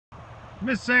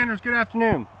Ms. Sanders, good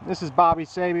afternoon. This is Bobby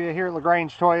Sabia here at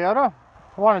Lagrange Toyota.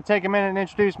 I want to take a minute and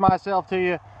introduce myself to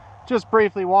you. Just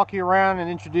briefly walk you around and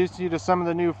introduce you to some of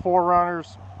the new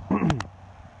 4Runners. A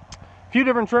few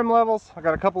different trim levels. I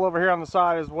got a couple over here on the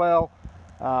side as well.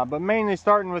 But mainly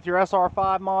starting with your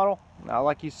SR5 model.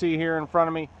 Like you see here in front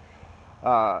of me.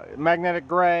 Magnetic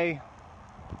gray,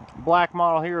 black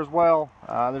model here as well.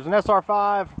 There's an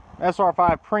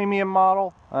SR5 premium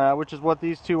model, which is what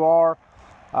these two are.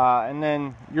 And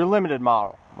then your limited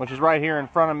model, which is right here in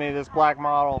front of me, this black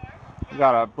model. We've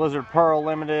got a Blizzard Pearl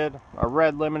limited, a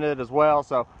red limited as well,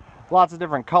 so lots of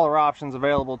different color options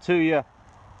available to you.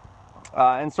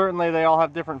 And certainly they all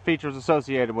have different features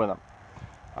associated with them.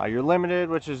 Your limited,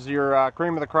 which is your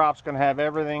cream of the crop, is going to have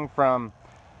everything from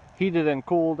heated and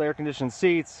cooled air conditioned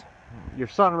seats, your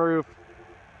sunroof.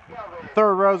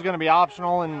 Third row is going to be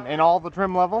optional in all the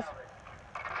trim levels.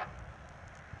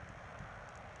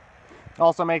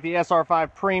 Also make the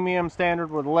SR5 Premium standard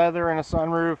with leather and a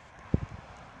sunroof.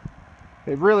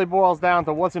 It really boils down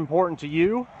to what's important to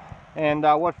you and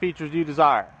what features you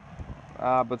desire.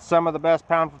 But some of the best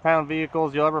pound-for-pound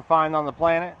vehicles you'll ever find on the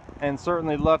planet, and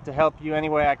certainly love to help you any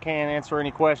way I can, answer any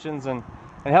questions, and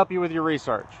help you with your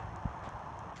research.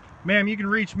 Ma'am, you can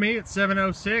reach me at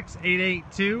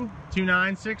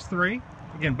 706-882-2963.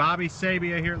 Again, Bobby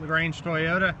Sabia here at Lagrange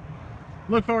Toyota.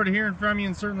 Look forward to hearing from you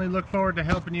and certainly look forward to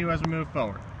helping you as we move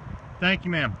forward. Thank you,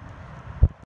 ma'am.